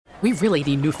We really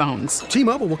need new phones.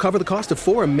 T-Mobile will cover the cost of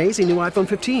 4 amazing new iPhone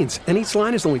 15s, and each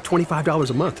line is only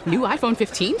 $25 a month. New iPhone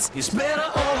 15s? It's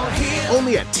better over here.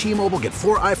 Only at T-Mobile, get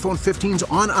 4 iPhone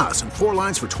 15s on us and 4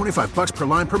 lines for $25 per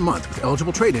line per month with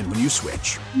eligible trade-in when you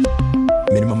switch.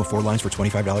 Minimum of 4 lines for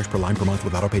 $25 per line per month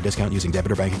with autopay discount using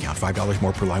debit or bank account. $5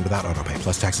 more per line without autopay,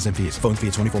 plus taxes and fees. Phone fee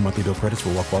at 24 monthly bill credits for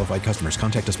well-qualified customers.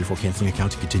 Contact us before canceling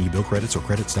account to continue bill credits or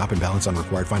credit stop and balance on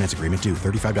required finance agreement due.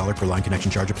 $35 per line connection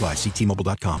charge applies. See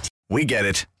T-Mobile.com. We get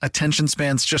it. Attention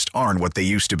spans just aren't what they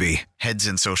used to be. Heads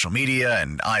in social media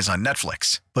and eyes on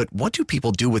Netflix. But what do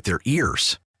people do with their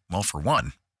ears? Well, for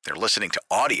one, they're listening to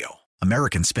audio.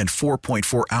 Americans spend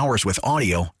 4.4 hours with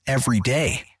audio every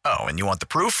day. Oh, and you want the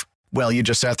proof? Well, you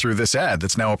just sat through this ad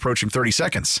that's now approaching 30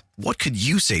 seconds. What could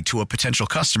you say to a potential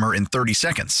customer in 30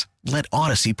 seconds? Let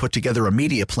Odyssey put together a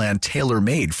media plan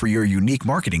tailor-made for your unique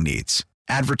marketing needs.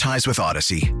 Advertise with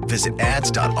Odyssey. Visit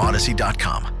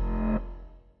ads.odyssey.com.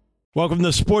 Welcome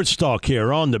to Sports Talk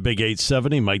here on the Big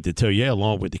 870. Mike Detillier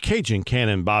along with the Cajun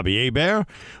Cannon Bobby Hebert.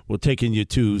 We're taking you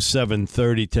to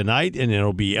 7:30 tonight, and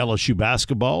it'll be LSU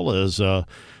basketball as the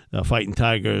Fighting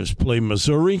Tigers play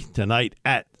Missouri tonight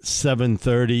at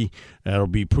 7:30. That'll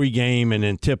be pregame and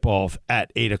then tip-off at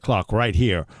 8 o'clock right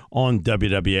here on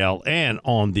WWL and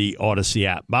on the Odyssey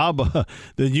app. Bob,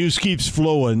 the news keeps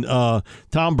flowing.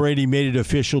 Tom Brady made it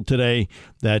official today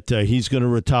that he's going to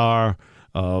retire.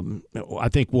 I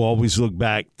think we'll always look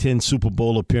back, 10 Super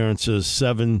Bowl appearances,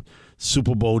 7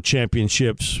 Super Bowl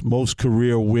championships, most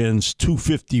career wins,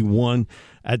 251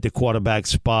 at the quarterback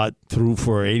spot, threw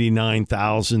for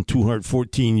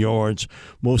 89,214 yards,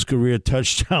 most career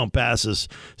touchdown passes,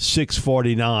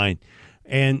 649.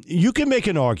 And you can make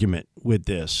an argument with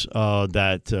this,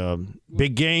 that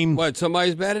big game. What,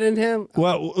 somebody's better than him?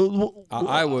 Well,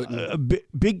 I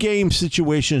wouldn't. Big game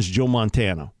situations, Joe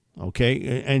Montana.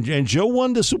 Okay, and Joe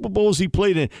won the Super Bowls he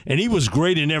played in, and he was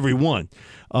great in every one.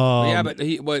 But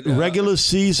regular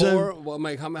season. 4. Well,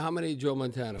 Mike, how many Joe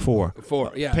Montana? 4.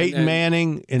 4. Yeah. Peyton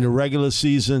Manning in the regular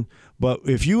season, but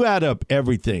if you add up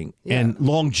everything, and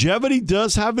longevity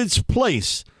does have its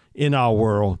place in our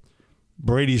world,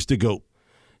 Brady's the GOAT.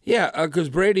 Yeah, because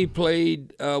Brady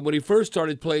played when he first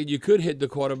started playing. You could hit the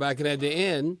quarterback, and at the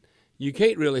end, you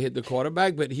can't really hit the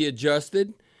quarterback, but he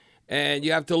adjusted. And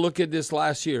you have to look at this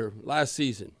last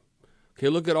season. Okay,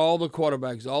 look at all the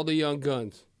quarterbacks, all the young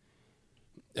guns.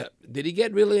 Did he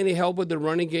get really any help with the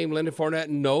running game, Leonard Fournette?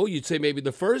 No. You'd say maybe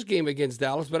the first game against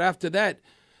Dallas, but after that,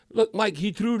 look, Mike,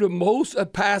 he threw the most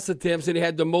pass attempts and he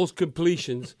had the most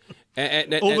completions.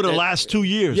 Over the last 2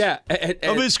 years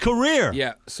of his career.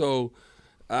 Yeah, so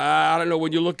I don't know.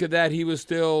 When you look at that, he was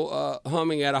still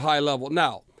humming at a high level.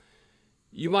 Now,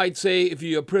 you might say, if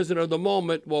you're a prisoner of the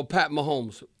moment, well, Pat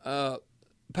Mahomes.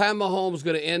 Pat Mahomes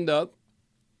going to end up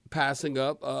passing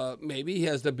up. Maybe he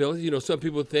has the ability. You know, some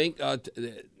people think, he's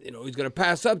going to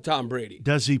pass up Tom Brady.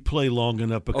 Does he play long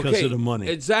enough because of the money?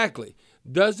 Exactly.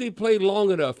 Does he play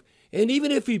long enough? And even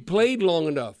if he played long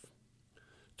enough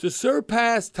to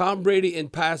surpass Tom Brady in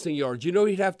passing yards, you know what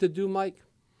he'd have to do, Mike?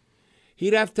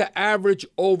 He'd have to average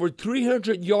over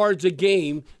 300 yards a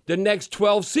game the next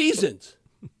 12 seasons.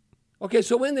 Okay,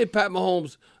 so when did Pat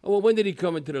Mahomes, when did he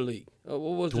come into the league? What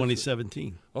was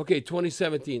 2017. Okay,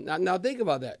 2017. Now think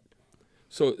about that.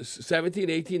 So 17,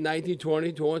 18, 19,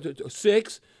 20, 21,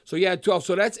 6. So you had 12.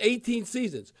 So that's 18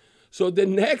 seasons. So the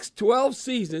next 12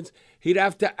 seasons, he'd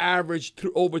have to average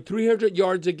over 300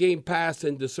 yards a game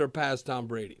passing to surpass Tom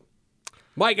Brady.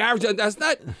 Mike, average, that's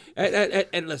not,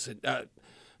 and listen,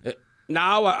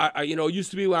 now, it used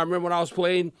to be, I remember when I was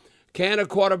playing, can a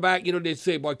quarterback, they'd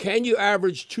say, boy, can you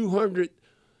average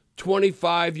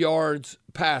 225 yards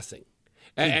passing?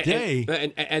 A day?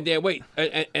 And then, wait,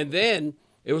 and then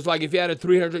it was like if you had a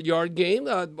 300-yard game,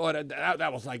 boy,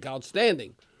 that was like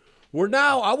outstanding. Where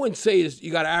now, I wouldn't say you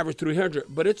got to average 300,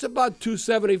 but it's about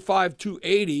 275,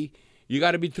 280. You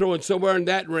got to be throwing somewhere in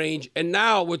that range. And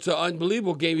now it's an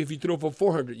unbelievable game if you throw for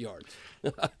 400 yards.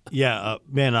 Yeah,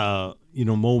 man,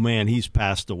 Mo Man, he's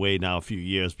passed away now a few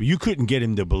years, but you couldn't get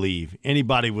him to believe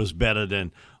anybody was better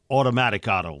than Automatic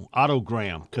Otto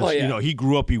Graham. Because, he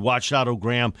grew up, he watched Otto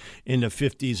Graham in the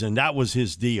 50s, and that was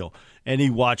his deal. And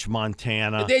he watched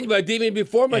Montana. But even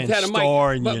before Montana, and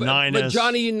Starr and Mike, Unitas. But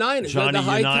Johnny Unitas. Johnny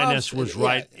Unitas was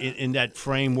right in that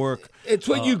framework. It's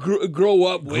what you grow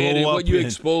up with and what you're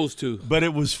exposed to. But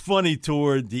it was funny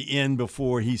toward the end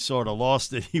before he sort of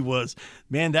lost it.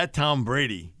 That Tom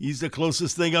Brady, he's the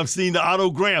closest thing I've seen to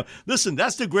Otto Graham. Listen,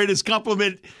 that's the greatest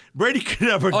compliment Brady could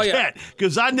ever get,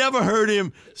 because I never heard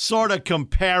him sort of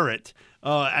compare it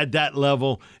at that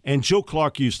level. And Joe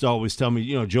Clark used to always tell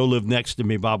me, Joe lived next to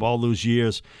me, Bob, all those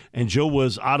years, and Joe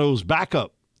was Otto's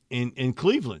backup in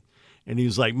Cleveland. And he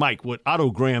was like, Mike, what Otto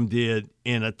Graham did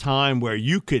in a time where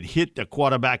you could hit the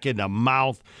quarterback in the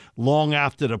mouth long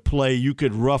after the play, you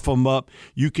could rough him up,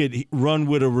 you could run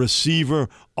with a receiver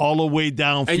all the way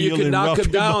downfield and you could knock rough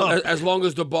him down up. as long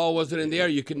as the ball wasn't in the air.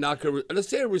 You could knock let's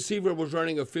say a receiver was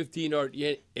running a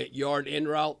 15-yard in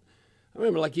route. I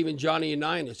remember like even Johnny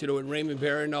Unitas, with Raymond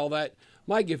Barry and all that.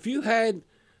 Mike, if you had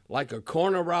like a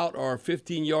corner route or a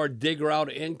 15-yard dig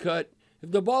route in cut, if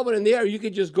the ball went in the air, you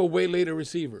could just go way later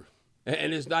receiver.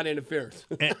 And it's not interference.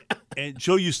 and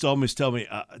Joe used to always tell me,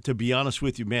 to be honest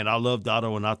with you, man, I loved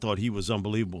Otto and I thought he was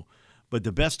unbelievable. But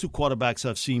the best two quarterbacks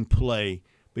I've seen play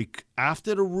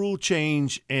after the rule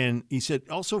change, and he said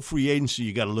also free agency,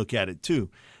 you got to look at it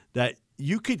too, that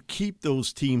you could keep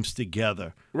those teams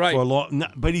together right. for a long.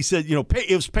 But he said,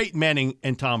 it was Peyton Manning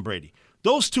and Tom Brady.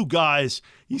 Those two guys,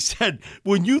 he said,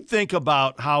 when you think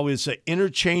about how it's an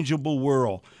interchangeable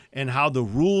world and how the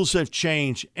rules have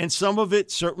changed, and some of it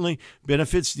certainly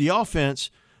benefits the offense,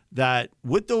 that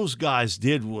what those guys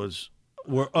did were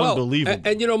unbelievable.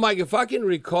 And Mike, if I can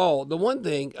recall, the one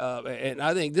thing, and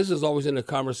I think this is always in the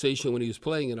conversation when he was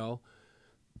playing,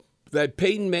 that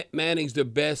Peyton Manning's the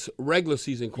best regular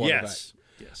season quarterback.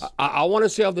 Yes. I want to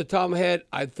say off the top of my head,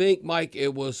 I think, Mike,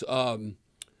 it was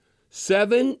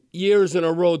 7 years in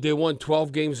a row they won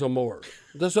 12 games or more.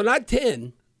 So not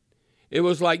 10. It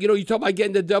was like, you talk about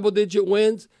getting the double-digit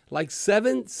wins, like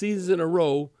 7 seasons in a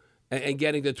row and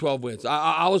getting the 12 wins.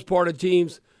 I was part of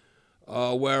teams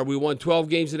where we won 12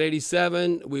 games in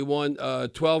 87. We won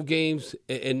 12 games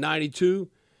in 92.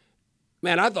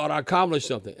 Man, I thought I accomplished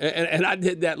something. And I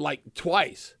did that like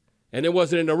twice. And it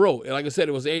wasn't in a row. Like I said,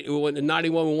 it was 8. We went in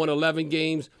 91, we won 11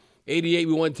 games. 88,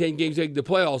 we won 10 games, making the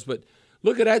playoffs. But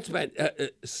look at that, man.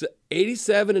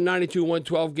 87 and 92 won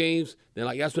 12 games. Then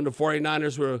that's when the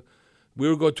 49ers we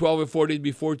would go 12-4, they'd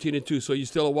be 14-2, so you're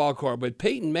still a wild card. But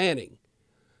Peyton Manning,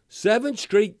 7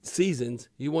 straight seasons,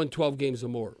 he won 12 games or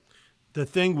more. The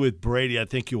thing with Brady, I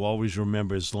think you always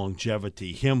remember his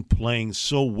longevity, him playing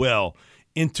so well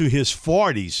into his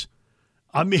 40s.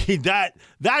 I mean,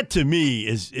 that to me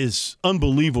is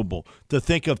unbelievable to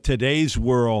think of today's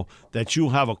world that you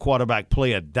have a quarterback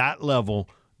play at that level,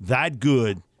 that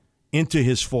good, into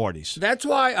his 40s. That's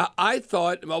why I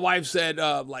thought, my wife said,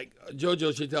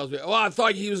 JoJo, she tells me, I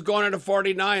thought he was going to the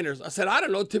 49ers. I said, I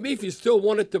don't know. To me, if you still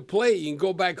wanted to play, you can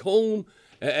go back home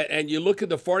and you look at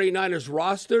the 49ers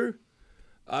roster.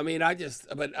 I mean, I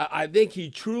think he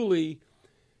truly,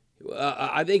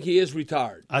 I think he is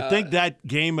retired. I think that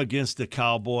game against the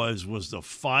Cowboys was the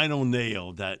final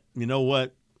nail that, you know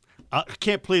what, I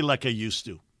can't play like I used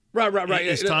to. Right.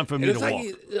 It's time for me to walk.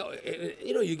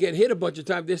 You get hit a bunch of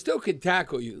times. They still can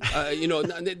tackle you.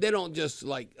 They don't just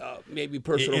maybe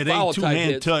personal foul type hits. It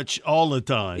ain't two-hand touch all the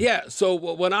time. Yeah. So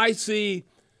when I see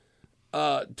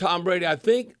Tom Brady, I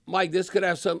think, Mike, this could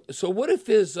have some. So what if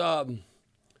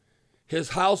his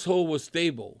household was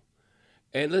stable,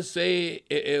 and let's say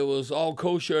it was all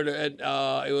kosher, and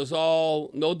it was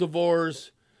all no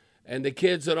divorce, and the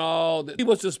kids and all. He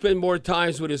wants to spend more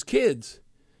times with his kids.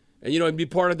 And, be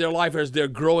part of their life as they're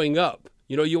growing up.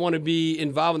 You want to be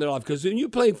involved in their life. Because when you're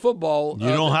playing football. You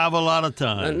don't have a lot of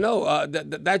time. No,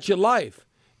 that's your life.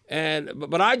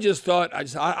 But I just thought, I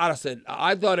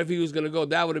thought if he was going to go,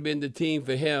 that would have been the team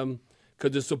for him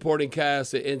because the supporting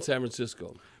cast in San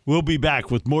Francisco. We'll be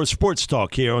back with more sports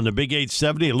talk here on the Big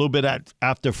 870. A little bit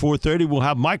after 4:30, we'll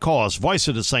have Mike Hawes, voice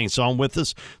of the Saints, on with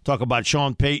us. Talk about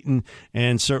Sean Payton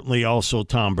and certainly also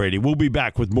Tom Brady. We'll be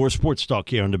back with more sports talk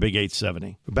here on the Big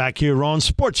 870. We're back here on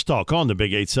Sports Talk on the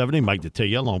Big 870. Mike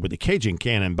Detillier along with the Cajun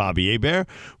Can and Bobby Hebert.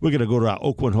 We're going to go to our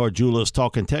Oakland Hart Jewelers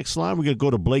talk and text line. We're going to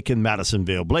go to Blake in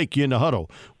Madisonville. Blake, you're in the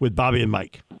huddle with Bobby and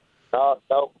Mike. No,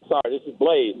 sorry. This is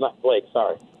Blaze, not Blake.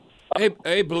 Sorry.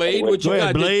 Hey, Blade, what you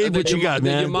got? Blade, what you got,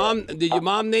 man? Did your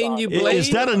mom name you Blade? Is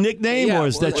that a nickname or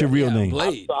is that your real name?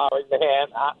 Blade. I'm sorry, man.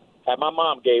 My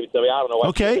mom gave it to me. I don't know what.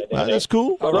 Okay, that's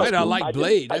cool. All right, I like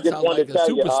Blade. That sounds like a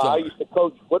superstar. I used to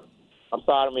coach. I'm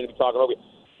sorry, I don't mean to be talking over you.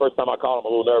 First time I called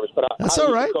him, a little nervous, but I used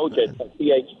to coach at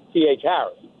T.H.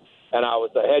 Harris, and I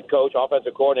was the head coach,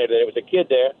 offensive coordinator. There was a kid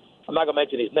there. I'm not going to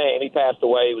mention his name. He passed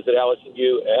away. He was at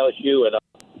LSU, and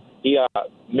he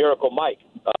Miracle Mike.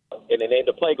 And they named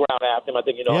the playground after him. I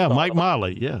think you know. Yeah, Mike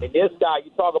Marley. Yeah. And this guy,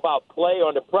 you talk about play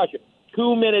under pressure,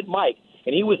 2-minute Mike,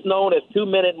 and he was known as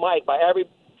 2-minute Mike by every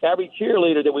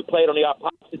cheerleader that we played on the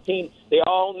opposite team. They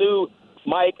all knew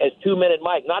Mike as 2-minute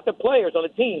Mike, not the players on the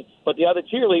team, but the other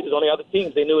cheerleaders on the other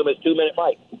teams. They knew him as 2-minute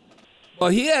Mike. Well,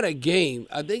 he had a game.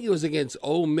 I think it was against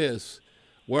Ole Miss,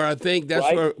 where I think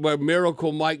that's where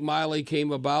Miracle Mike Miley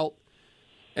came about.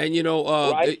 And he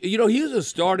was a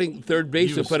starting third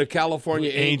baseman for the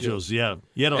California Angels. Yeah.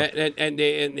 And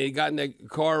they got in that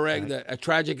car wreck, a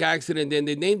tragic accident. Then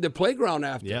they named the playground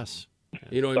after. Yes.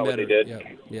 In Metairie.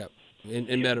 Did. Yeah. In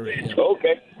Metairie. Yeah.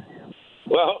 Okay.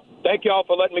 Well, thank y'all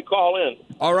for letting me call in.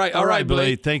 All right,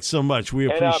 Blade. Thanks so much. We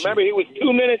appreciate it. Remember, he was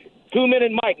 2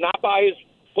 minute Mike, not by his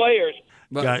players.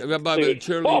 By the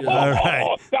cheerleader. All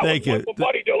right. Thank you.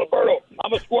 Buddy Diliberto.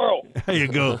 I'm a squirrel. There you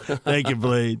go. Thank you,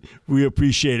 Blade. We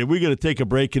appreciate it. We're going to take a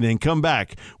break and then come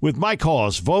back with Mike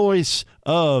Hoss, voice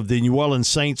of the New Orleans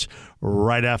Saints,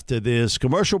 right after this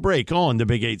commercial break on the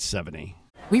Big 870.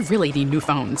 We really need new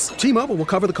phones. T-Mobile will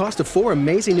cover the cost of 4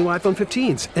 amazing new iPhone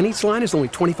 15s, and each line is only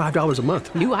 $25 a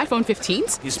month. New iPhone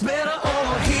 15s? It's better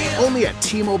over here. Only at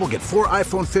T-Mobile, get 4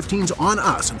 iPhone 15s on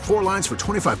us and 4 lines for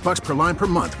 $25 per line per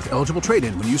month with eligible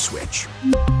trade-in when you switch.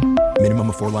 Minimum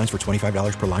of 4 lines for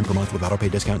 $25 per line per month with autopay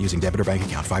discount using debit or bank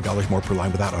account. $5 more per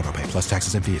line without autopay, plus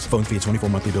taxes and fees. Phone fee at 24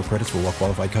 monthly bill credits for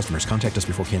well-qualified customers. Contact us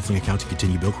before canceling account to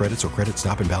continue bill credits or credit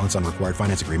stop and balance on required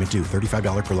finance agreement due.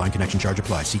 $35 per line connection charge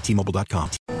applies. See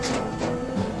T-Mobile.com.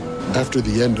 After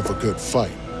the end of a good fight,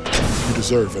 you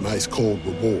deserve an ice-cold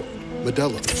reward.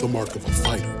 Modelo is the mark of a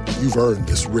fighter. You've earned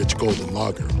this rich golden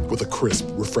lager with a crisp,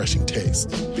 refreshing taste.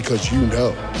 Because you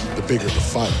know, the bigger the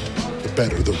fight, the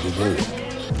better the reward.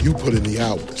 You put in the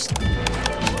hours,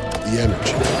 the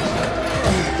energy,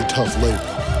 the tough labor.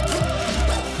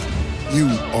 You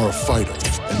are a fighter,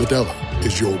 and Modelo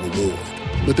is your reward.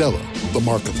 Modelo, the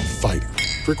mark of a fighter.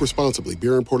 Drink responsibly.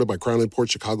 Beer imported by Crown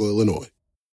Imports, Chicago, Illinois.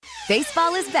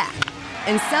 Baseball is back,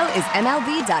 and so is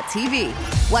MLB.tv.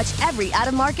 Watch every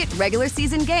out-of-market regular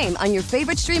season game on your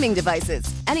favorite streaming devices,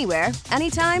 anywhere,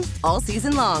 anytime, all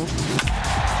season long.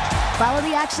 Follow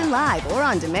the action live or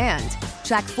on demand.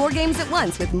 Track 4 games at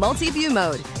once with multi-view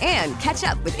mode and catch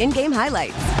up with in-game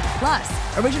highlights.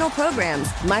 Plus, original programs,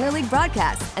 minor league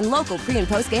broadcasts, and local pre- and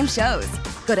post-game shows.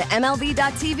 Go to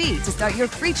MLB.tv to start your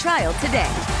free trial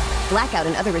today. Blackout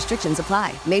and other restrictions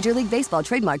apply. Major League Baseball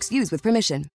trademarks used with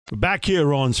permission. Back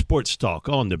here on Sports Talk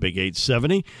on the Big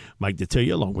 870. Mike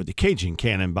Detillier along with the Cajun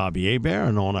Cannon Bobby Hebert,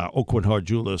 and on our Oakwood Hart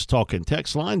Jewelers talk and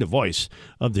text line, the voice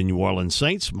of the New Orleans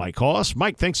Saints, Mike Hoss.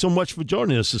 Mike, thanks so much for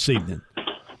joining us this evening.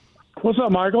 What's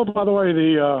up, Michael? By the way,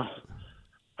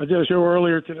 I did a show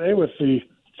earlier today with the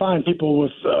fine people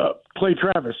with Clay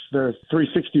Travis, their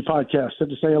 360 podcast, said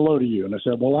to say hello to you. And I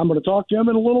said, well, I'm going to talk to him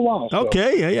in a little while. So.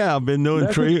 Okay, yeah, I've been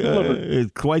knowing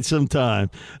quite some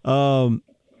time.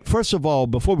 First of all,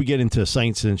 before we get into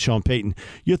Saints and Sean Payton,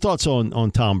 your thoughts on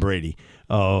Tom Brady.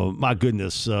 My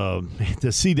goodness,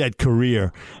 to see that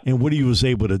career and what he was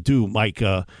able to do, Mike,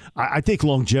 I think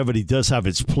longevity does have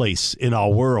its place in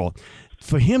our world.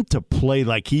 For him to play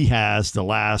like he has the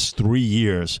last 3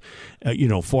 years,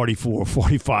 44,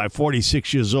 45,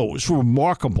 46 years old, it's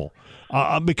remarkable.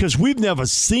 Because we've never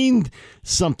seen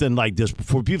something like this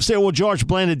before. People say, well, George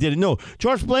Blanda did it. No,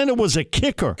 George Blanda was a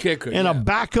kicker and a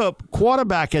backup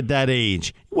quarterback at that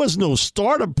age. He was no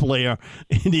starter player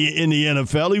in the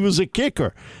NFL. He was a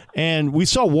kicker. And we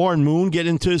saw Warren Moon get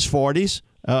into his 40s.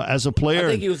 As a player. I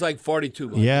think he was like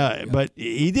 42. Yeah, but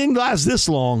he didn't last this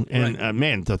long. And,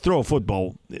 man, to throw a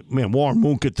football, man, Warren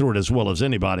Moon could throw it as well as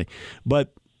anybody.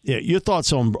 But your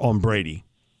thoughts on Brady?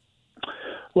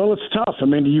 Well, it's tough. I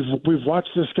mean, we've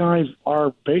watched this guy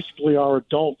basically our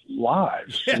adult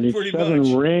lives. Yeah, and he's pretty 7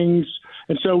 much. rings.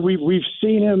 And so we've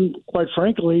seen him, quite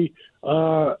frankly,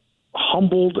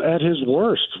 humbled at his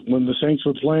worst when the Saints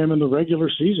would play him in the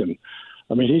regular season.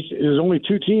 I mean, there's only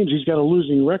 2 teams he's got a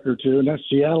losing record to, and that's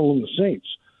Seattle and the Saints.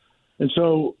 And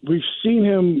so we've seen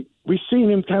him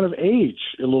kind of age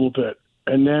a little bit.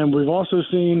 And then we've also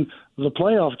seen the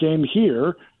playoff game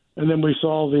here, and then we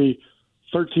saw the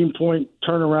 13-point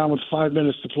turnaround with 5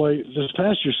 minutes to play this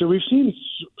past year. So we've seen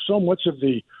so much of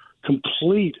the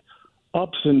complete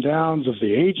ups and downs of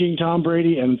the aging Tom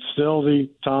Brady and still the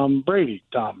Tom Brady.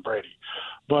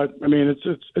 But, I mean,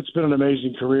 it's been an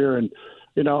amazing career, and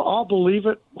I'll believe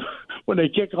it when they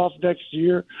kick off next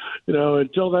year.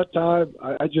 Until that time,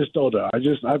 I just don't know.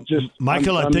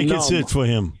 Michael, I think numb. it's it for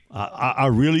him. I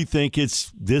really think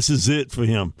this is it for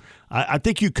him. I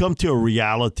think you come to a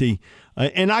reality,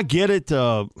 and I get it.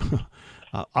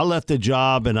 I left the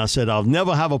job, and I said I'll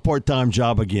never have a part-time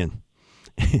job again.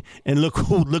 And look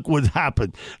what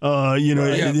happened.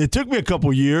 It took me a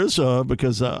couple years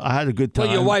because I had a good time.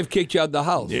 Well, your wife kicked you out of the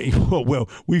house. Well,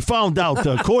 we found out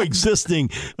coexisting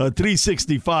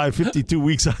 365, 52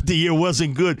 weeks out of the year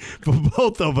wasn't good for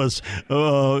both of us.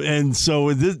 And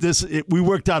so we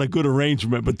worked out a good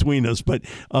arrangement between us. But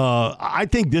I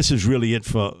think this is really it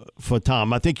for for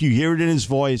Tom. I think you hear it in his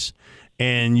voice,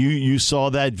 and you saw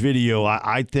that video.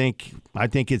 I think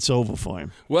it's over for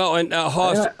him. Well, and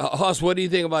Hoss, what do you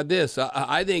think about this?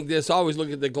 I think this. Always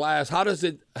look at the glass. How does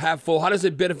it have full? How does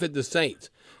it benefit the Saints?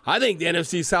 I think the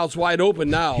NFC South's wide open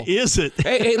now. Is it?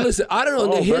 Hey, listen. I don't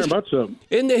know. Very much so.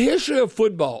 In the history of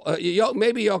football,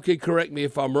 maybe y'all could correct me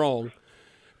if I'm wrong,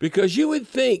 because you would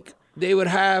think they would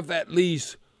have at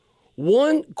least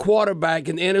one quarterback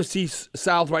in the NFC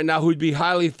South right now who'd be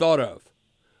highly thought of.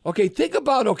 Okay, think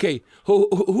about,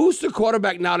 who's the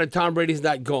quarterback now that Tom Brady's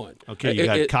not going? Okay, you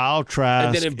got Kyle Trask.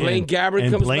 And then if Blaine Gabbert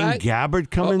comes back? Blaine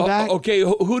Gabbert coming back? Okay,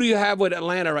 who do you have with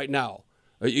Atlanta right now?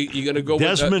 Are you going to go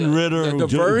Desmond with Ritter, the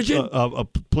Virgin?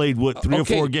 Played, 3 or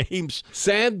 4 games?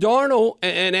 Sam Darnold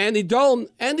and Andy Dalton.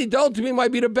 Andy Dalton, to me,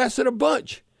 might be the best of the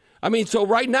bunch. I mean, so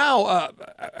right now,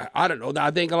 I don't know.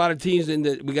 I think a lot of teams,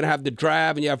 we're going to have the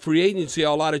draft and you have free agency, a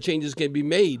lot of changes can be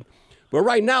made. But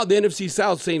right now, the NFC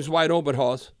South seems wide open,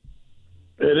 Hoss.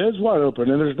 It is wide open,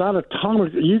 and there's not a ton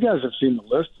of – you guys have seen the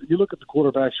list. You look at the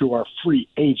quarterbacks who are free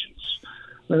agents.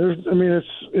 There's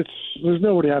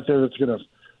nobody out there that's going to,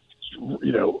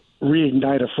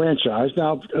 reignite a franchise.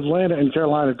 Now, Atlanta and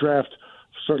Carolina draft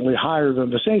certainly higher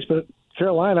than the Saints, but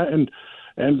Carolina and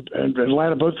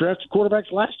Atlanta both drafted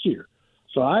quarterbacks last year.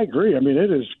 So I agree. I mean, it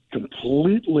is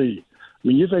completely –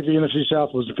 you think the NFC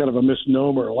South was kind of a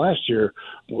misnomer last year.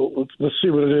 Well, let's see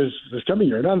what it is this coming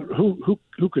year. Now, who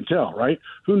could tell, right?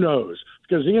 Who knows?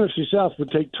 Because the NFC South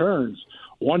would take turns.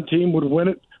 One team would win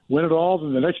it all,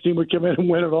 then the next team would come in and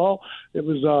win it all. It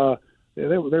was they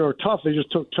were tough. They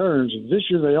just took turns. And this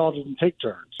year they all didn't take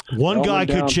turns. One guy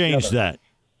could change that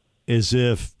is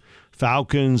if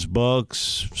Falcons,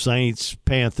 Bucks, Saints,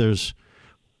 Panthers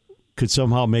could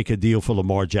somehow make a deal for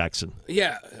Lamar Jackson.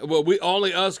 Yeah, well, we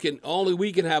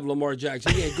can have Lamar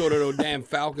Jackson. He can't go to no damn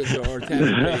Falcons or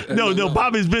Tampa Bay. No,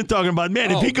 Bobby's been talking about,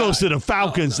 if he goes to the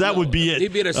Falcons, that would be it.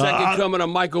 He'd be the second coming of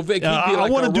Michael Vick. I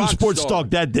want to do sports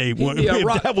talk that day if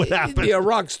that would happen. He'd be a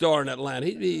rock star in Atlanta.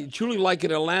 He'd be truly like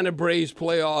an Atlanta Braves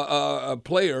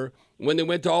player when they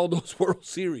went to all those World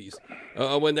Series.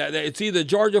 It's either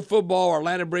Georgia football or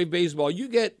Atlanta Braves baseball. You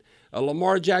get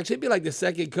Lamar Jackson, it'd be like the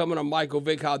second coming of Michael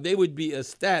Vick, how they would be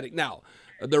ecstatic. Now,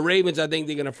 the Ravens, I think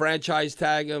they're going to franchise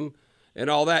tag him and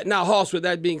all that. Now, Hoss, with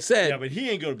that being said. Yeah, but he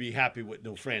ain't going to be happy with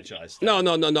no franchise tag. No.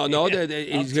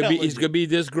 He's going to be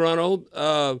disgruntled.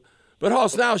 But,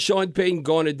 Hoss, now Sean Payton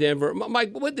going to Denver.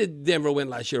 Mike, what did Denver win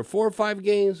last year? 4 or 5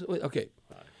 games? Okay.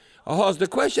 Hoss, the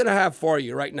question I have for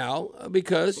you right now,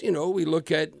 because, we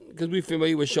look at, because we're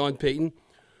familiar with Sean Payton,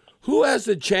 who has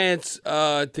the chance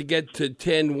to get to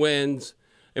 10 wins?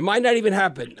 It might not even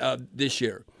happen this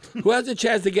year. Who has the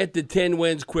chance to get to 10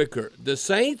 wins quicker, the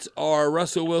Saints or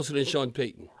Russell Wilson and Sean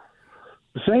Payton?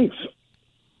 The Saints.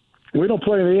 We don't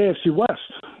play in the AFC West.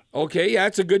 Okay, yeah,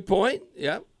 that's a good point.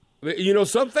 Yeah.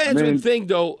 Some fans would think,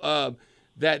 though,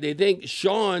 that they think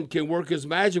Sean can work his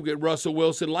magic with Russell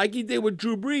Wilson like he did with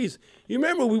Drew Brees. You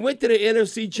remember, we went to the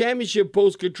NFC Championship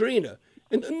post-Katrina.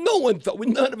 And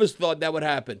none of us thought that would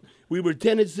happen. We were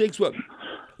 10-6.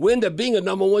 We ended up being a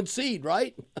number 1 seed,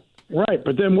 right? Right,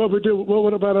 but then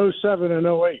what about 07 and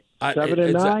 08? 7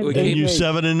 and 9? We came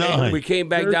 7 and 9. We came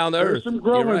back down to earth. There's some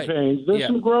growing pains.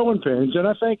 Some growing pains, and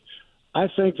I think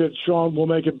that Sean will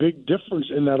make a big difference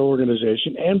in that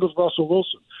organization and with Russell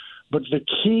Wilson. But the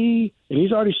key, and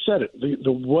he's already said it,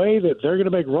 the way that they're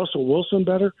going to make Russell Wilson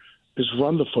better is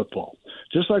run the football.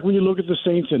 Just like when you look at the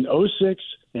Saints in 06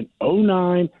 and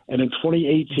 09 and in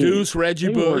 2018. Deuce,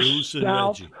 Reggie Bush.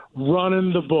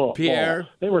 Running the ball. Pierre.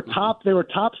 They were top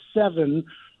 7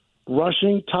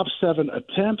 rushing, top 7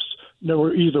 attempts. There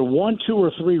were either 1, 2,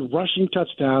 or 3 rushing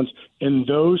touchdowns in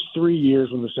those 3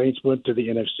 years when the Saints went to the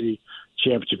NFC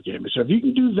Championship game. So if you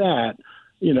can do that,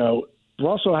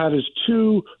 Russell had his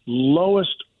 2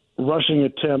 lowest rushing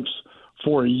attempts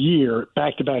for a year,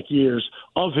 back-to-back years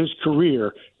of his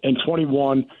career in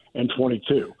 21 and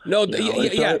 22. No,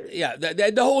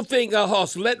 the whole thing,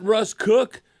 Hoss, let Russ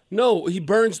cook. No, he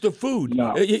burns the food.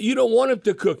 No. You don't want him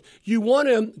to cook. You want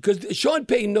him, because Sean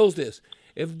Payton knows this.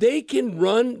 If they can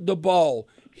run the ball,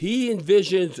 he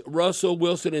envisions Russell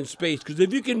Wilson in space. Because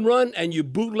if you can run and you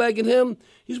bootlegging him,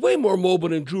 he's way more mobile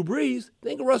than Drew Brees.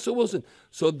 Think of Russell Wilson.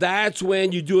 So that's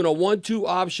when you're doing a 1-2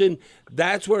 option.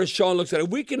 That's where Sean looks at it. If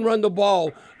we can run the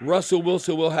ball, Russell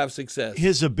Wilson will have success.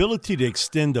 His ability to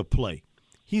extend a play.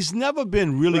 He's never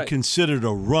been really considered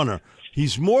a runner.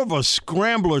 He's more of a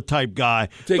scrambler type guy.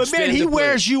 But, man, he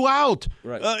wears you out.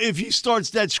 Right. If he starts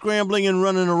that scrambling and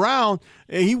running around,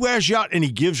 he wears you out, and he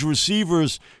gives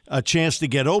receivers a chance to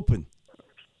get open.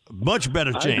 Much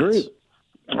better chance.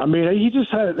 I mean,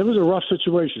 it was a rough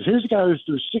situation. Here's a guy who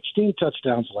threw 16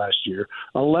 touchdowns last year,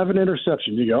 11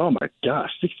 interceptions. You go, oh my gosh,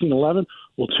 16, 11?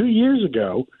 Well, 2 years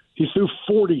ago, he threw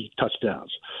 40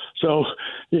 touchdowns. So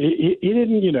he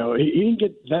didn't, he didn't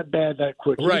get that bad that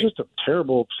quick. Right. It was just a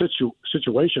terrible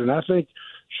situation. And I think,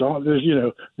 Sean,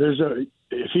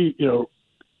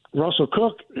 Russell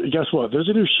Cook, guess what? There's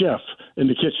a new chef in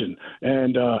the kitchen,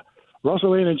 and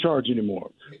Russell ain't in charge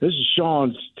anymore. This is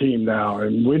Sean's team now,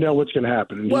 and we know what's going to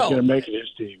happen, and he's going to make it his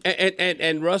team.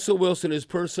 And Russell Wilson, his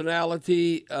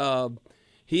personality,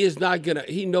 he is not going to –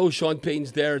 he knows Sean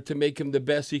Payton's there to make him the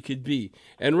best he could be.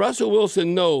 And Russell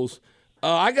Wilson knows,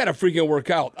 I got to freaking work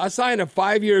out. I signed a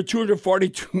 5-year,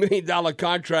 $242 million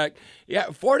contract,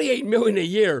 $48 million a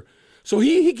year. So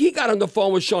he got on the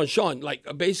phone with Sean, like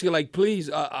basically like, please,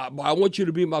 I want you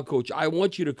to be my coach. I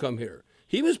want you to come here.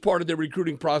 He was part of the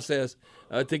recruiting process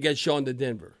to get Sean to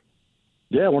Denver.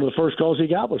 Yeah, one of the first calls he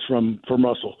got was from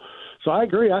Russell. So I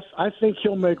agree. I think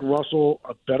he'll make Russell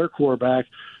a better quarterback.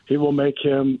 He will make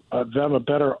them a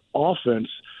better offense.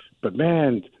 But,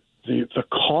 man, the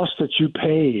cost that you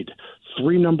paid,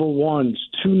 3 number ones,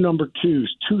 2 number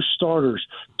twos, 2 starters,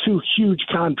 2 huge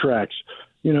contracts,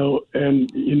 and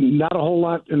not a whole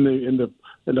lot in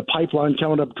the pipeline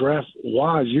coming up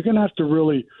draft-wise. You're going to have to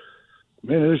really –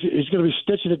 man, he's going to be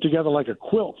stitching it together like a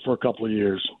quilt for a couple of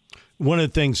years. One of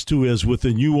the things, too, is with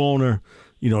the new owner,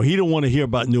 he don't want to hear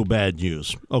about no bad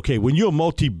news. Okay, when you're a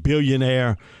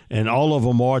multi-billionaire, and all of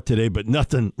them are today, but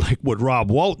nothing like what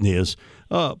Rob Walton is,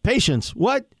 patience,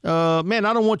 what? Man,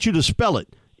 I don't want you to spell it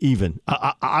even.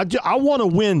 I want to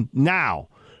win now.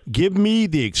 Give me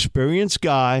the experienced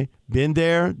guy, been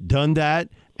there, done that,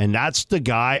 and that's the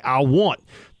guy I want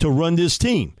to run this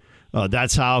team.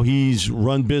 That's how he's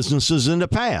run businesses in the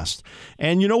past.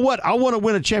 And you know what? I want to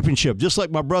win a championship, just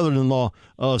like my brother-in-law,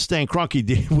 Stan Kroenke,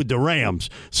 did with the Rams.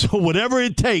 So whatever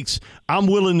it takes, I'm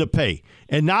willing to pay.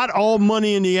 And not all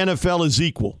money in the NFL is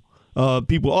equal.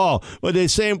 People, but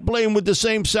they're playing with the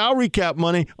same salary cap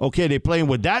money. Okay, they're playing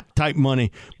with that type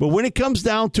money. But when it comes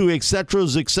down to et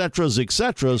ceteras,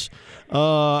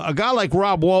 a guy like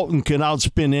Rob Walton can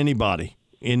outspend anybody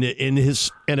in his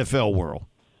NFL world.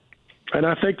 And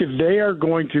I think that they are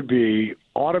going to be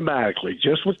automatically,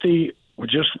 just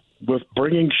with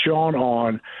bringing Sean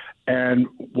on and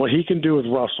what he can do with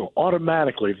Russell,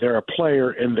 automatically they're a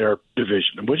player in their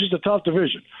division, which is a tough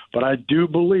division. But I do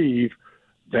believe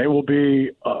they will be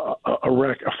a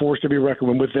force to be reckoned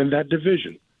with within that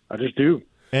division. I just do.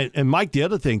 And Mike, the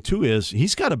other thing, too, is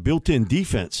he's got a built-in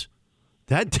defense.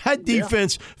 That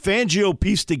defense Fangio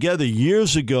pieced together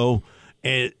years ago,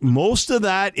 and most of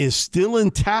that is still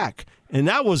intact. And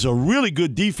that was a really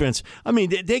good defense. I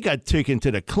mean, they got taken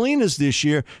to the cleaners this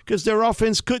year because their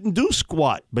offense couldn't do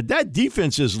squat. But that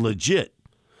defense is legit.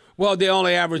 Well, they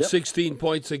only averaged 16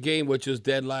 points a game, which was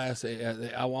dead last.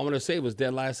 I want to say it was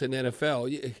dead last in the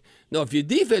NFL. No, if your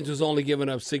defense was only giving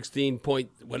up 16 point,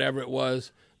 whatever it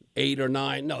was, 8 or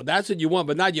 9, no, that's what you want,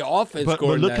 but not your offense. But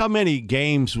look how many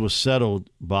games was settled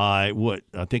by,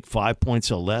 I think 5 points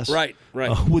or less? Right.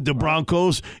 With the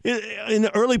Broncos. In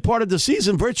the early part of the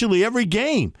season, virtually every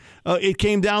game, it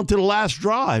came down to the last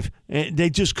drive. And they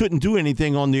just couldn't do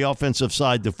anything on the offensive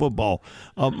side of football.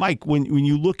 Mike, when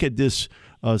you look at this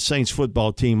Saints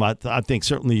football team, I think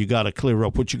certainly you got to clear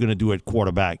up what you're going to do at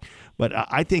quarterback. But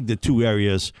I think the two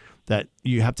areas that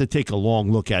you have to take a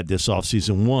long look at this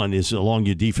offseason, one is along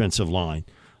your defensive line.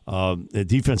 The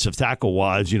defensive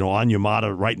tackle-wise,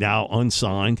 Onyemata right now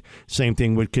unsigned. Same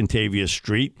thing with Kentavious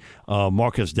Street.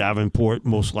 Marcus Davenport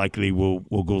most likely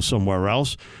will go somewhere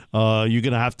else. You're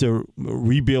going to have to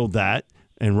rebuild that.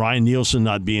 And Ryan Nielsen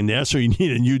not being there, so you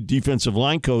need a new defensive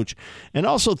line coach. And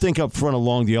also think up front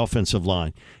along the offensive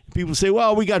line. People say,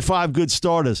 well, we got 5 good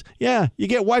starters. Yeah, you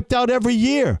get wiped out every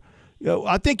year.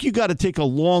 I think you got to take a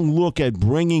long look at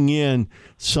bringing in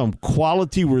some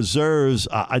quality reserves.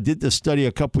 I did this study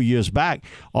a couple years back.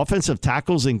 Offensive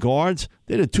tackles and guards,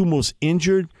 they're the 2 most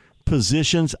injured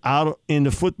positions out in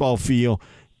the football field,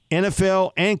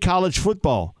 NFL and college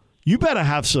football. You better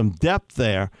have some depth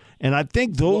there. And I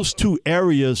think those 2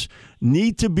 areas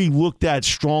need to be looked at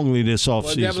strongly this offseason.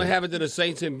 Well, definitely have it to the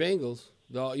Saints and Bengals.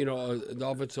 The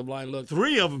offensive line look.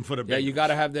 3 of them for the Bengals. Yeah, you got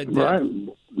to have that depth. Right.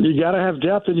 You got to have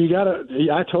depth,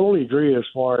 and I totally agree as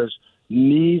far as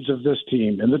needs of this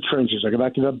team in the trenches. I go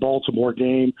back to that Baltimore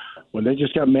game when they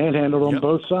just got manhandled on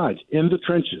both sides in the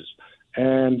trenches.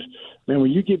 And, man, when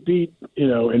you get beat,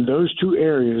 in those 2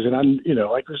 areas, and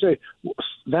like I say,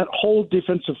 that whole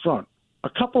defensive front, a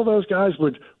couple of those guys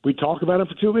we'd talk about them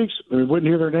for 2 weeks, and we wouldn't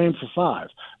hear their name for 5.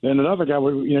 Then another guy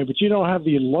would, but you don't have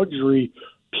the luxury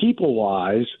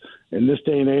people-wise in this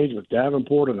day and age with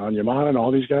Davenport and Onyemata and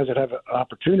all these guys that have an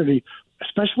opportunity,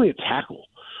 especially at tackle.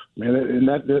 Man, and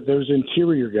those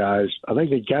interior guys, I think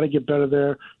they got to get better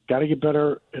there. Got to get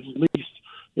better at least,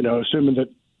 assuming that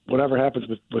whatever happens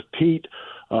with Pete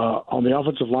on the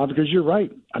offensive line, because you're right.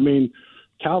 I mean,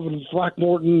 Calvin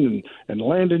Throckmorton and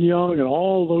Landon Young and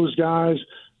all those guys,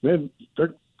 man,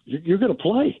 you're going to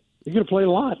play. You're going to play a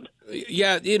lot.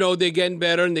 Yeah, they're getting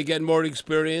better and they're getting more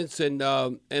experience. And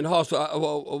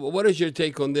also, what is your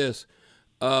take on this?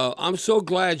 I'm so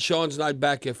glad Sean's not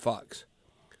back at Fox.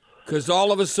 Because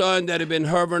all of a sudden, that had been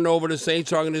hovering over the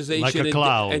Saints organization like a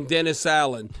cloud. And Dennis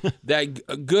Allen.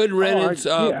 That good riddance.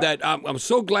 That I'm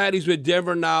so glad he's with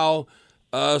Denver now.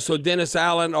 So Dennis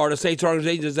Allen or the Saints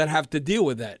organization doesn't have to deal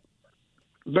with that.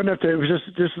 But if it was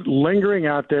just lingering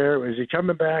out there, is he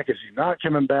coming back? Is he not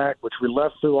coming back? Which we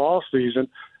left through all season.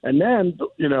 And then,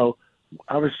 when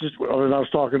I was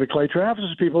talking to Clay Travis'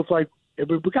 people, it's like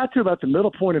we got to about the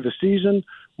middle point of the season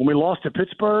when we lost to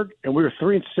Pittsburgh and we were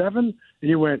 3-7, and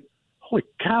you went, holy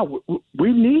cow,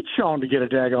 we need Sean to get a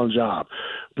daggone job.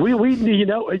 We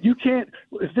you can't.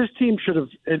 If this team could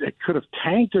have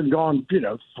tanked and gone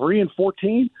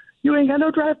 3-14, you ain't got no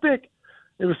draft pick.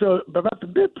 It was about the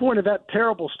midpoint of that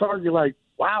terrible start. You're like,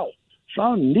 wow,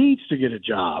 Sean needs to get a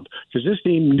job because this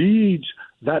team needs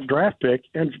that draft pick,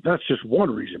 and that's just one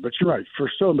reason. But you're right,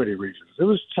 for so many reasons, it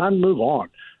was time to move on.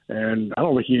 And I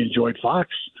don't think he enjoyed Fox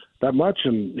that much,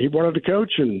 and he wanted to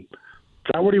coach and.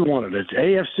 Got what he wanted. It's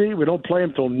AFC. We don't play him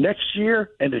until next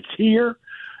year, and it's here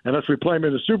unless we play him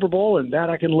in the Super Bowl, and that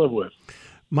I can live with.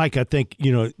 Mike, I think,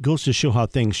 it goes to show how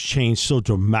things change so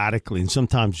dramatically and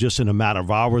sometimes just in a matter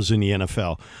of hours in the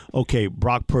NFL. Okay,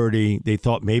 Brock Purdy, they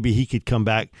thought maybe he could come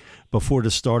back before the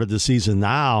start of the season.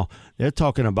 Now they're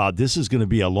talking about this is going to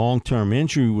be a long-term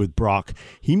injury with Brock.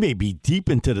 He may be deep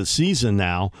into the season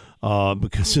now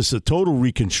because it's a total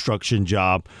reconstruction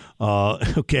job.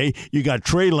 Okay, you got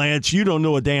Trey Lance. You don't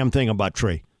know a damn thing about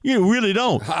Trey. You really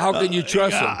don't. How can you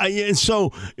trust him? And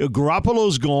so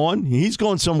Garoppolo's gone. He's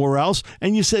gone somewhere else.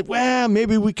 And you said, well,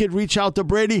 maybe we could reach out to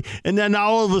Brady. And then now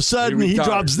all of a sudden he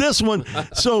drops this one.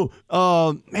 So,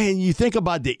 man, you think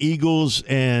about the Eagles,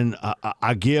 and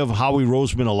I give Howie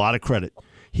Roseman a lot of credit.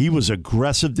 He was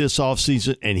aggressive this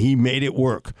offseason, and he made it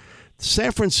work.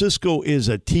 San Francisco is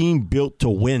a team built to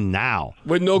win now.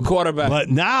 With no quarterback. But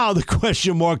now the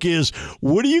question mark is,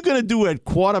 what are you going to do at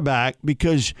quarterback?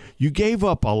 Because you gave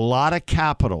up a lot of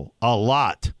capital,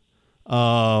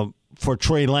 for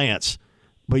Trey Lance.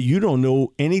 But you don't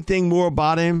know anything more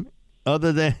about him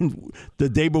other than the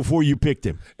day before you picked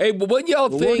him. Hey, but what y'all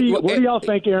think? What do y'all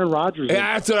think Aaron Rodgers is?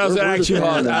 That's what I was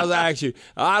actually.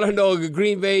 I don't know.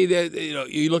 Green Bay,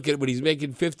 you look at what he's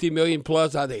making, $50 million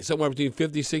plus. I think somewhere between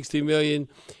 $50-60 million.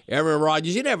 Aaron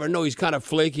Rodgers, you never know. He's kind of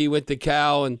flaky. He went to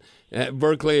Cal and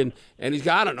Berkeley, and he's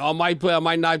got, I don't know, I might play, I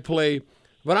might not play.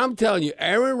 But I'm telling you,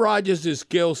 Aaron Rodgers'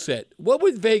 skill set, what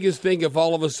would Vegas think if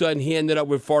all of a sudden he ended up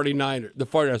with the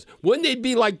 49ers? Wouldn't they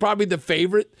be like probably the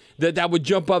favorite that would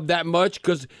jump up that much?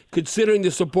 Because considering the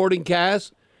supporting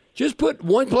cast, just put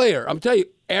one player. I'm telling you,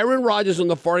 Aaron Rodgers on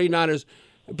the 49ers,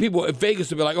 people in Vegas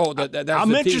would be like, oh, that's I'm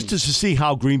the interested team. to see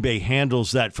how Green Bay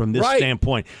handles that from this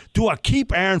standpoint. Do I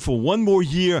keep Aaron for one more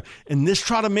year and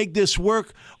try to make this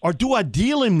work, or do I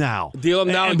deal him now? Deal him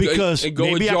now because and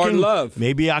go with Jordan Love.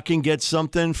 Maybe I can get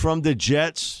something from the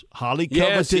Jets. Holly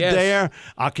coveted there.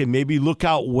 I can maybe look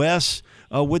out west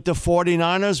with the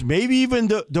 49ers, maybe even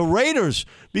the Raiders,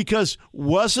 because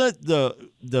wasn't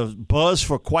the buzz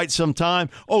for quite some time,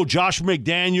 Josh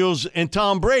McDaniels and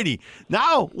Tom Brady.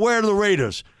 Now, where are the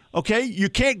Raiders? Okay, you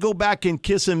can't go back and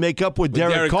kiss and make up with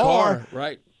Derek Carr.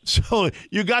 Right. So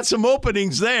you got some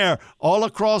openings there all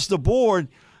across the board.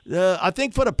 I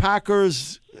think for the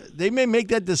Packers, they may make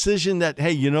that decision that,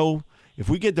 hey, if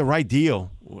we get the right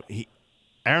deal,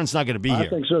 Aaron's not going to be here. I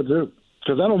think so, too,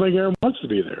 because I don't think Aaron wants to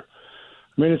be there.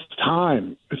 I mean, it's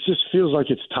time. It just feels like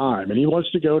it's time, and he wants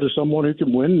to go to someone who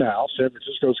can win now. San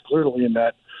Francisco's clearly in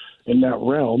that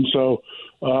realm. So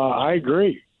I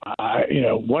agree.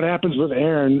 What happens with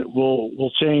Aaron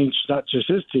will change not just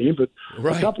his team, but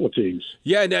a couple of teams.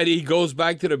 Yeah, and he goes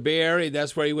back to the Bay Area.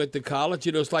 That's where he went to college.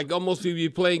 It's like almost if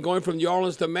you're going from New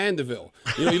Orleans to Mandeville.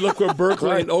 You look where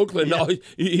Berkeley and Oakland. Yeah. No,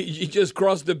 you just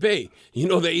crossed the Bay.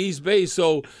 The East Bay.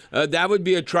 So that would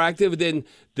be attractive. Then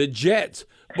the Jets.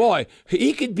 Boy,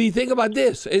 he could be, think about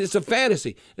this. It's a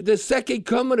fantasy. The second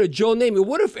coming of Joe Namath.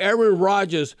 What if Aaron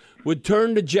Rodgers would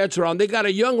turn the Jets around? They got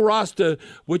a young roster,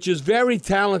 which is very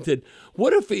talented.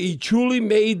 What if he truly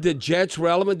made the Jets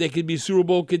relevant? They could be Super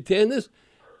Bowl contenders.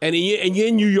 And you're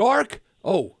in New York?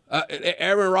 Oh,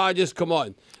 Aaron Rodgers, come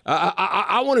on.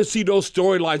 I want to see those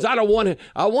storylines.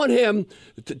 I want him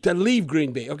to leave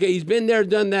Green Bay. Okay, he's been there,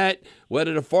 done that,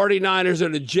 whether the 49ers or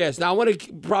the Jets. Now, I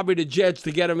want probably the Jets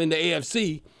to get him in the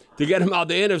AFC, to get him out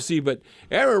the NFC. But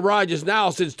Aaron Rodgers now,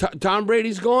 since Tom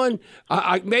Brady's gone,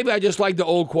 maybe I just like the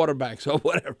old quarterbacks or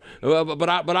whatever. But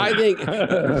I think,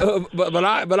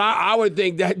 I would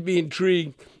think that'd be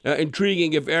intriguing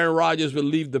if Aaron Rodgers would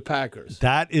leave the Packers.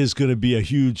 That is going to be a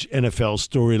huge NFL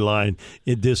storyline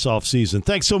in this offseason.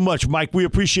 Thanks so much, Mike. We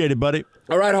appreciate it, buddy.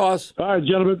 All right, Hoss. All right,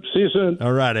 gentlemen. See you soon.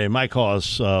 All right, Mike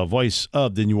Hoss, voice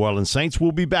of the New Orleans Saints.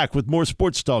 We'll be back with more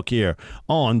sports talk here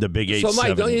on the Big 8-7. So,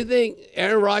 Mike, don't you think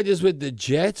Aaron Rodgers with the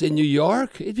Jets in New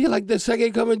York, it'd be like the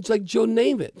second coming, like Joe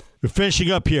Namath? We're finishing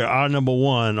up here, our number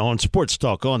one on Sports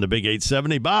Talk on the Big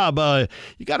 870. Bob,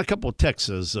 you got a couple of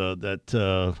texts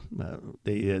that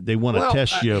they want to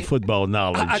test your football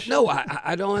knowledge.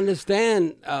 I don't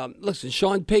understand. Listen,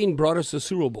 Sean Payton brought us the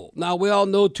Super Bowl. Now, we all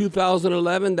know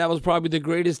 2011, that was probably the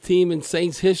greatest team in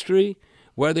Saints history,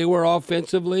 where they were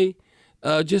offensively,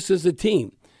 just as a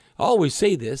team. I always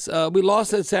say this. We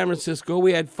lost at San Francisco.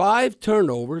 We had 5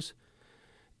 turnovers.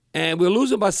 And we were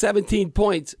losing by 17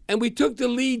 points. And we took the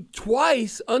lead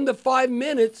twice under 5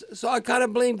 minutes, so I kind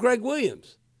of blame Greg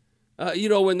Williams.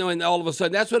 When all of a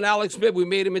sudden, that's when Alex Smith, we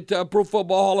made him into a Pro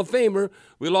Football Hall of Famer.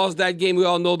 We lost that game. We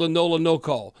all know the NOLA no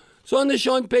call. So under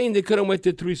Sean Payton, they could have went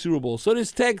to 3 Super Bowls. So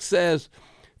this text says,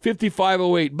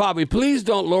 5508, Bobby, please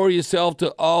don't lower yourself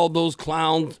to all those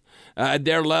clowns at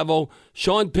their level.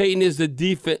 Sean Payton is a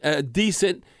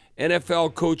decent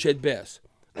NFL coach at best.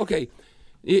 Okay.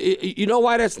 You know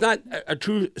why that's not a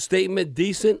true statement,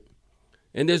 decent?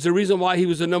 And there's a reason why he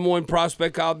was the number one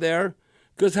prospect out there.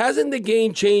 Because hasn't the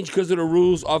game changed because of the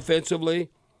rules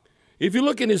offensively? If you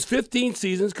look in his 15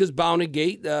 seasons, because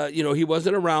Bountygate, he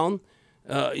wasn't around,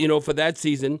 for that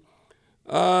season.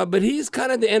 But he's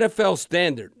kind of the NFL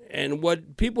standard. And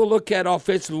what people look at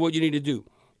offensively, what you need to do.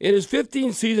 In his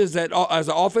 15 seasons as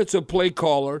an offensive play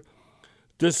caller,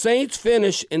 the Saints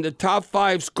finished in the top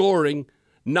 5 scoring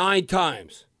 9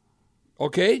 times,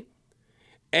 okay?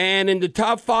 And in the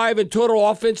top 5 in total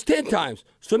offense 10 times.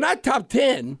 So not top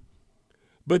 10,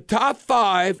 but top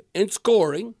 5 in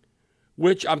scoring,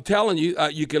 which I'm telling you,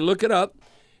 you can look it up.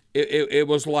 It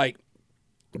was like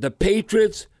the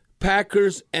Patriots,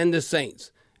 Packers, and the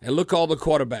Saints. And look all the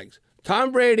quarterbacks.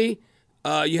 Tom Brady,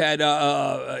 you had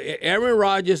Aaron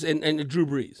Rodgers and Drew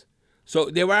Brees. So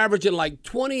they were averaging like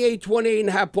 28 and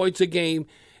a half points a game.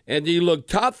 And you look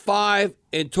top 5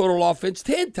 in total offense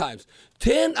 10 times.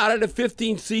 10 out of the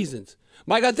 15 seasons.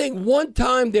 Mike, I think one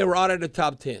time they were out of the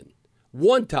top 10.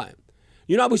 One time.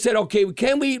 We said, okay,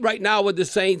 can we right now with the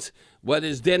Saints, whether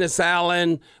it's Dennis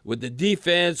Allen, with the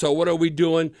defense, or what are we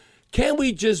doing, can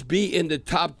we just be in the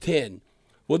top 10?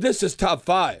 Well, this is top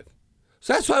 5.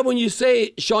 So that's why when you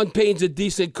say Sean Payton's a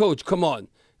decent coach, come on.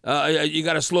 You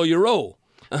got to slow your roll.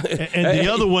 And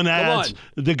the other one adds,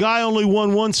 the guy only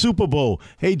won 1 Super Bowl.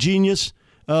 Hey, genius,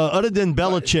 other than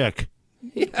Belichick,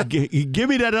 give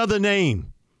me that other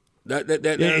name.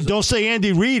 Don't say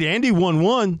Andy Reid. Andy won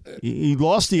 1. He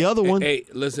lost the other one. Hey,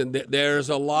 listen, there's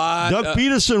a lot. Doug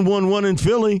Peterson won 1 in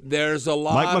Philly. There's a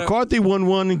lot. Mike McCarthy won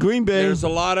 1 in Green Bay. There's a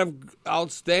lot of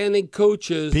outstanding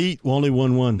coaches. Pete only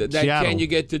won 1. That Seattle. can you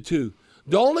get to 2.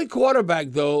 The only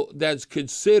quarterback, though, that's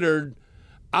considered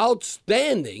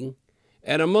outstanding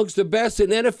and amongst the best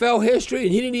in NFL history,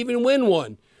 and he didn't even win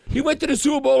 1. He went to the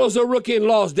Super Bowl as a rookie and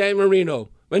lost, Dan Marino,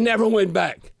 but never went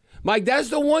back. Mike, that's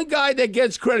the one guy that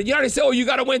gets credit. You already say, you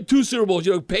got to win 2 Super Bowls.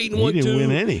 Peyton won 2. He didn't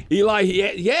win any. Eli,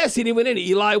 yes, he didn't win any.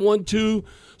 Eli won 2.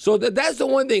 So that's the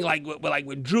one thing, like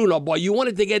with Drew, no boy, you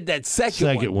wanted to get that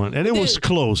second one. And it was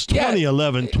close.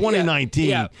 2011, 2019.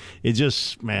 Yeah. It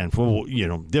just, for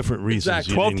different reasons.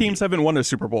 Exactly. 12 teams haven't won a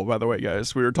Super Bowl, by the way,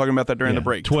 guys. We were talking about that during the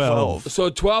break. 12. So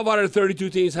 12 out of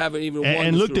 32 teams haven't even won.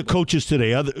 And look, the coaches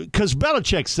today, because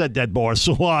Belichick set that bar,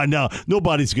 so now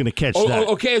nobody's going to catch that.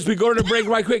 Okay, as we go to the break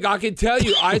right quick, I can tell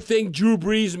you, I think Drew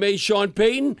Brees made Sean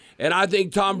Payton, and I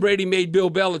think Tom Brady made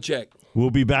Bill Belichick. We'll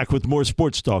be back with more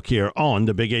sports talk here on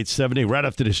the Big 870 right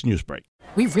after this news break.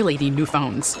 We really need new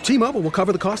phones. T-Mobile will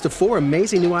cover the cost of 4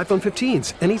 amazing new iPhone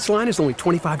 15s, and each line is only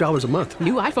 $25 a month.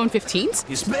 New iPhone 15s?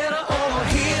 It's better over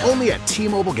here. Only at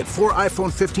T-Mobile, get 4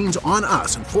 iPhone 15s on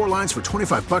us and 4 lines for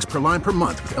 $25 per line per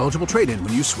month with eligible trade-in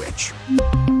when you switch.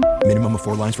 Minimum of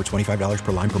 4 lines for $25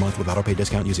 per line per month with auto-pay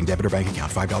discount using debit or bank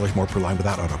account. $5 more per line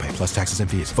without auto-pay, plus taxes and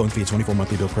fees. Phone fee at 24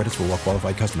 monthly bill credits for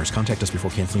well-qualified customers. Contact us before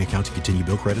canceling account to continue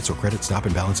bill credits or credit stop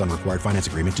and balance on required finance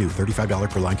agreement due. $35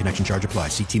 per line connection charge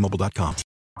applies. See T-Mobile.com.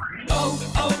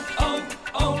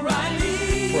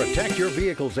 O'Reilly. For a Protect your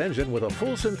vehicle's engine with a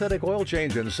full synthetic oil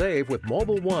change and save with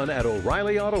Mobil 1 at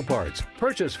O'Reilly Auto Parts.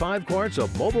 Purchase 5 quarts of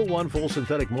Mobil 1 full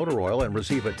synthetic motor oil and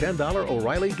receive a $10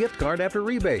 O'Reilly gift card after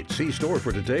rebate. See store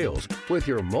for details. With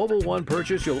your Mobil 1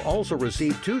 purchase, you'll also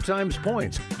receive 2 times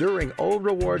points during O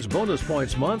Rewards Bonus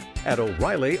Points Month at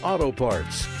O'Reilly Auto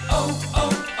Parts.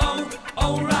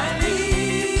 O'Reilly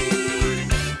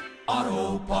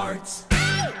Auto Parts.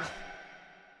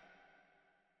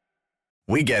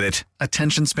 We get it.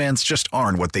 Attention spans just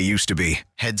aren't what they used to be.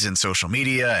 Heads in social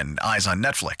media and eyes on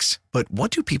Netflix. But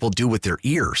what do people do with their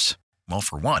ears? Well,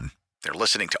 for one, they're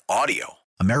listening to audio.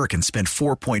 Americans spend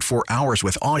 4.4 hours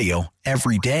with audio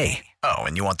every day. Oh,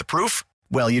 and you want the proof?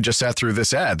 Well, you just sat through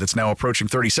this ad that's now approaching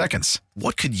 30 seconds.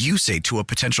 What could you say to a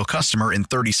potential customer in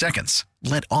 30 seconds?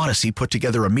 Let Odyssey put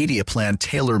together a media plan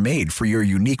tailor-made for your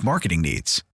unique marketing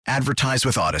needs. Advertise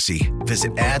with Odyssey.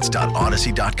 Visit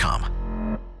ads.odyssey.com.